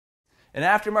An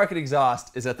aftermarket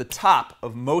exhaust is at the top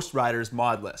of most riders'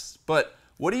 mod lists, but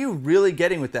what are you really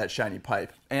getting with that shiny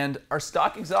pipe? And are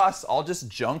stock exhausts all just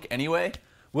junk anyway?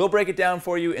 We'll break it down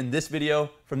for you in this video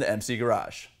from the MC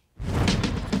Garage.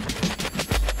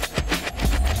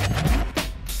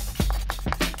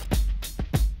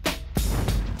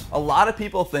 A lot of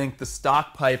people think the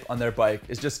stock pipe on their bike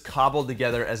is just cobbled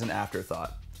together as an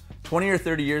afterthought. 20 or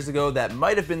 30 years ago, that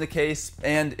might have been the case,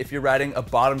 and if you're riding a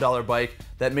bottom dollar bike,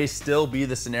 that may still be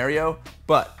the scenario,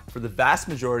 but for the vast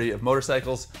majority of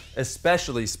motorcycles,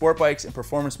 especially sport bikes and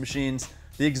performance machines,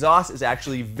 the exhaust is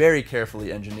actually very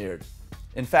carefully engineered.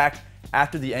 In fact,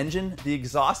 after the engine, the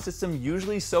exhaust system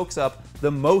usually soaks up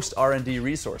the most R&D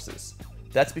resources.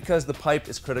 That's because the pipe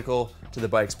is critical to the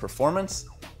bike's performance,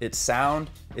 its sound,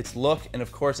 its look, and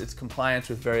of course its compliance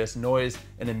with various noise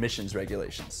and emissions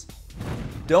regulations.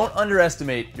 Don't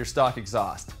underestimate your stock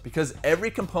exhaust, because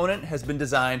every component has been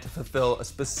designed to fulfill a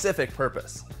specific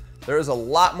purpose. There is a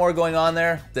lot more going on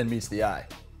there than meets the eye.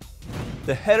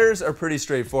 The headers are pretty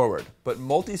straightforward, but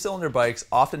multi-cylinder bikes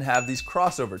often have these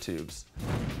crossover tubes.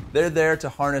 They're there to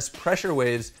harness pressure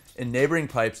waves in neighboring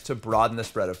pipes to broaden the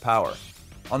spread of power.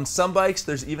 On some bikes,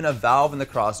 there's even a valve in the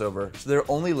crossover, so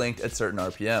they're only linked at certain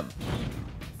RPM.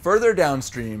 Further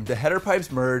downstream, the header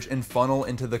pipes merge and funnel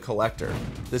into the collector.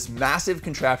 This massive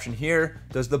contraption here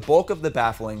does the bulk of the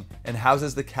baffling and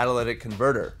houses the catalytic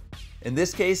converter. In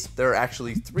this case, there are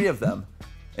actually 3 of them,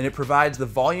 and it provides the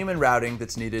volume and routing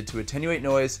that's needed to attenuate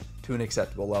noise to an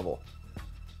acceptable level.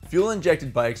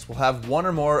 Fuel-injected bikes will have 1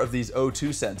 or more of these O2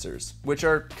 sensors, which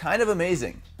are kind of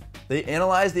amazing. They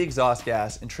analyze the exhaust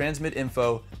gas and transmit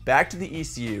info back to the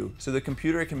ECU so the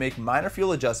computer can make minor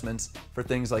fuel adjustments for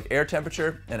things like air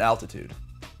temperature and altitude.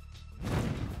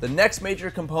 The next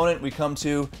major component we come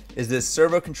to is this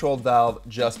servo-controlled valve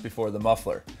just before the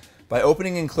muffler. By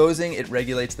opening and closing, it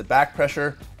regulates the back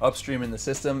pressure upstream in the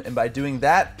system, and by doing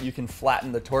that, you can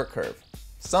flatten the torque curve.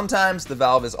 Sometimes the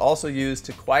valve is also used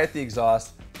to quiet the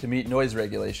exhaust to meet noise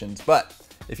regulations, but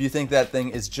if you think that thing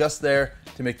is just there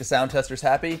to make the sound testers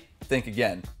happy, think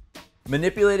again.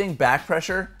 Manipulating back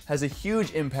pressure has a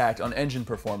huge impact on engine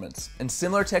performance, and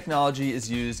similar technology is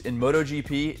used in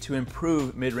MotoGP to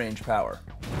improve mid-range power.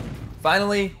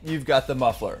 Finally, you've got the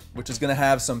muffler, which is going to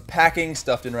have some packing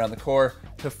stuffed in around the core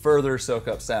to further soak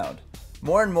up sound.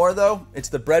 More and more though, it's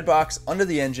the bread box under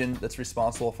the engine that's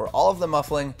responsible for all of the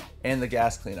muffling and the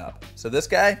gas cleanup. So this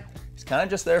guy is kind of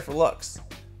just there for looks.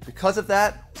 Because of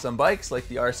that, some bikes like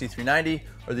the RC390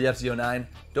 or the FZ09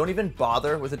 don't even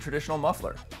bother with a traditional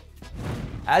muffler.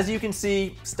 As you can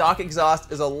see, stock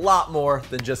exhaust is a lot more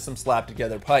than just some slapped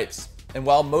together pipes. And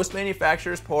while most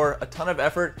manufacturers pour a ton of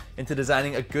effort into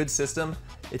designing a good system,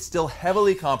 it's still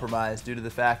heavily compromised due to the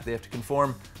fact they have to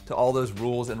conform to all those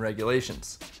rules and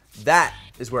regulations. That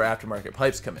is where aftermarket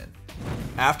pipes come in.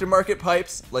 Aftermarket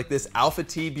pipes, like this Alpha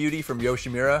T beauty from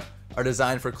Yoshimura, are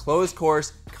designed for closed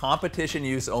course, competition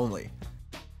use only.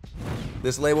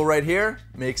 This label right here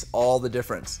makes all the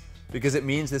difference, because it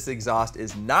means this exhaust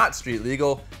is not street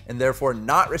legal and therefore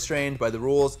not restrained by the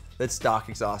rules that stock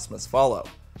exhausts must follow.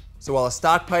 So while a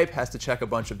stock pipe has to check a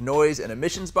bunch of noise and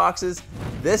emissions boxes,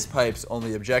 this pipe's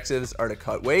only objectives are to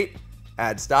cut weight,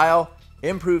 add style,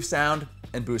 improve sound,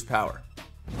 and boost power.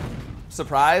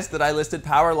 Surprised that I listed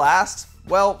power last?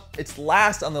 Well, it's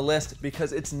last on the list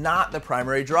because it's not the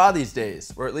primary draw these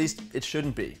days, or at least it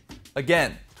shouldn't be.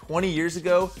 Again, 20 years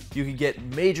ago, you could get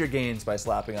major gains by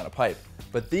slapping on a pipe,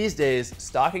 but these days,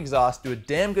 stock exhausts do a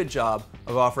damn good job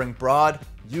of offering broad,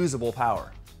 usable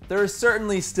power. There is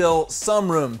certainly still some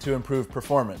room to improve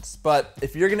performance, but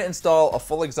if you're gonna install a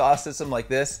full exhaust system like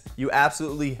this, you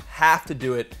absolutely have to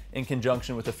do it in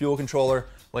conjunction with a fuel controller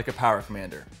like a power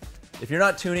commander. If you're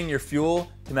not tuning your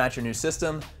fuel to match your new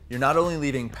system, you're not only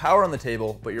leaving power on the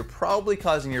table, but you're probably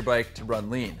causing your bike to run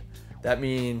lean. That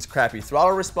means crappy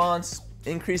throttle response,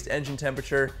 increased engine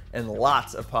temperature, and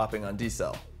lots of popping on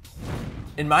decel.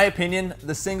 In my opinion,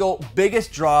 the single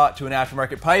biggest draw to an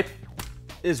aftermarket pipe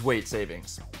is weight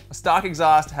savings. A stock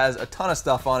exhaust has a ton of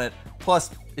stuff on it, plus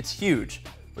it's huge.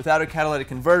 Without a catalytic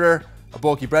converter, a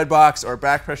bulky bread box, or a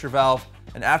back pressure valve,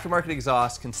 an aftermarket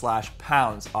exhaust can slash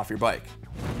pounds off your bike.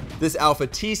 This Alpha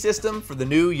T system for the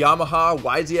new Yamaha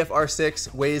YZF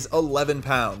R6 weighs 11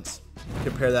 pounds.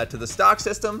 Compare that to the stock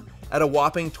system at a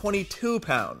whopping 22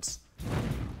 pounds.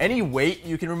 Any weight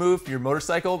you can remove for your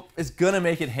motorcycle is gonna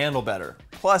make it handle better.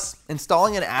 Plus,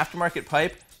 installing an aftermarket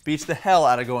pipe beats the hell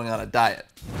out of going on a diet.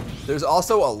 There's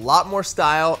also a lot more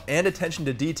style and attention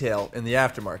to detail in the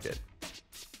aftermarket.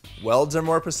 Welds are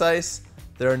more precise,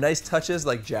 there are nice touches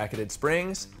like jacketed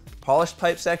springs, polished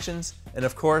pipe sections, and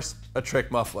of course, a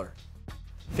trick muffler.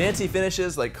 Fancy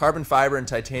finishes like carbon fiber and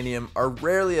titanium are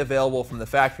rarely available from the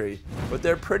factory, but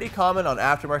they're pretty common on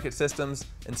aftermarket systems,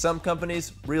 and some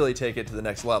companies really take it to the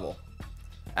next level.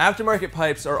 Aftermarket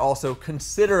pipes are also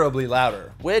considerably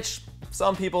louder, which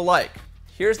some people like.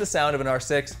 Here's the sound of an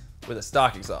R6 with a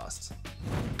stock exhaust.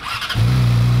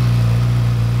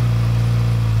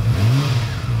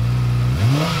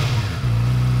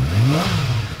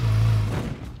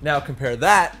 Now compare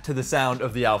that to the sound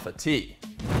of the Alpha T.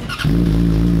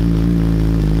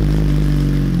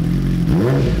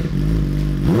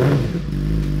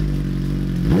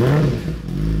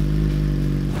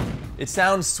 It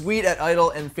sounds sweet at idle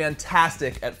and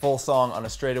fantastic at full song on a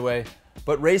straightaway,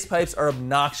 but race pipes are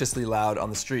obnoxiously loud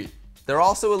on the street. They're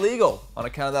also illegal on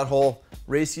account of that whole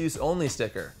race use only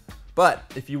sticker.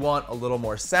 But if you want a little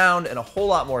more sound and a whole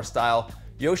lot more style,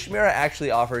 Yoshimura actually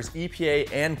offers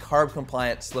EPA and CARB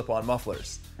compliant slip-on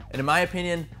mufflers. And in my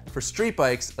opinion, for street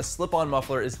bikes, a slip-on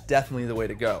muffler is definitely the way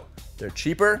to go. They're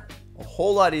cheaper, a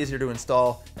whole lot easier to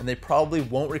install, and they probably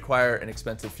won't require an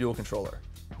expensive fuel controller.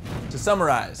 To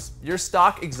summarize, your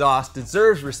stock exhaust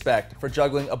deserves respect for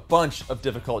juggling a bunch of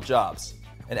difficult jobs.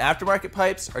 And aftermarket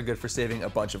pipes are good for saving a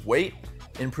bunch of weight,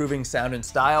 improving sound and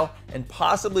style, and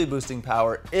possibly boosting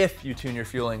power if you tune your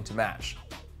fueling to match.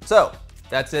 So,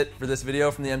 that's it for this video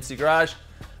from the MC Garage.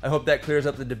 I hope that clears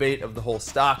up the debate of the whole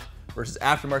stock versus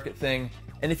aftermarket thing.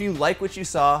 And if you like what you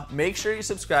saw, make sure you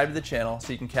subscribe to the channel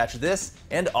so you can catch this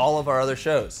and all of our other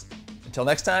shows. Until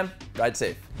next time, ride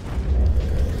safe.